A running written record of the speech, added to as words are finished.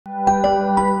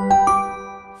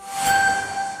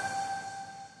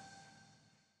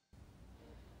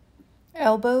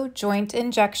Elbow joint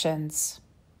injections.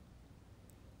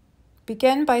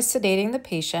 Begin by sedating the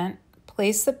patient.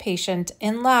 Place the patient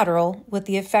in lateral with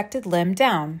the affected limb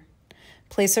down.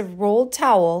 Place a rolled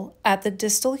towel at the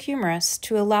distal humerus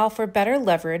to allow for better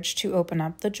leverage to open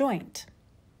up the joint.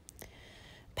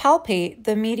 Palpate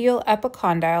the medial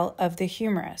epicondyle of the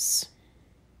humerus.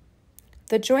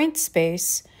 The joint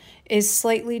space is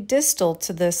slightly distal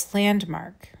to this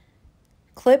landmark.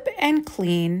 Clip and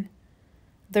clean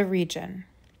the region.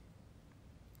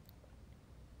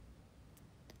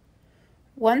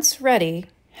 Once ready,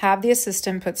 have the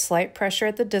assistant put slight pressure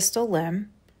at the distal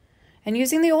limb, and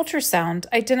using the ultrasound,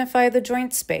 identify the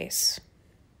joint space.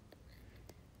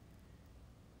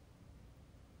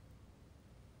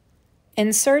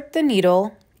 Insert the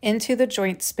needle into the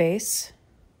joint space.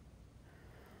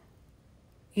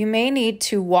 You may need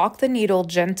to walk the needle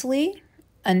gently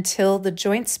until the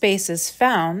joint space is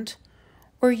found,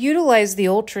 or utilize the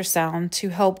ultrasound to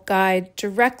help guide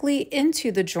directly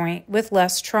into the joint with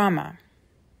less trauma.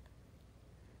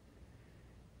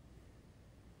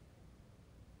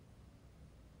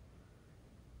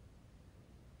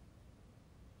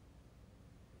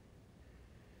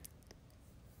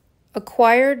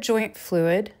 Acquire joint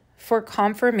fluid for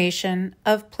confirmation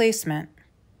of placement.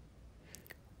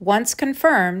 Once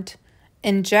confirmed,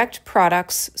 inject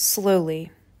products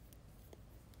slowly.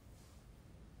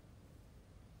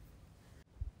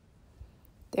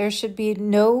 There should be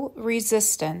no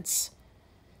resistance.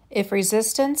 If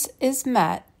resistance is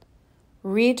met,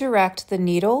 redirect the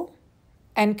needle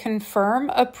and confirm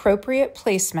appropriate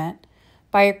placement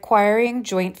by acquiring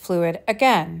joint fluid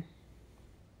again.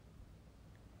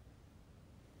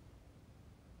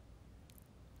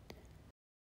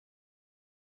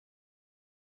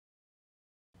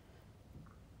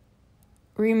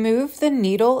 Remove the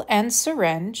needle and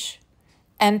syringe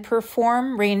and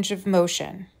perform range of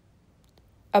motion.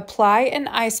 Apply an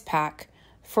ice pack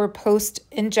for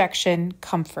post-injection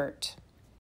comfort.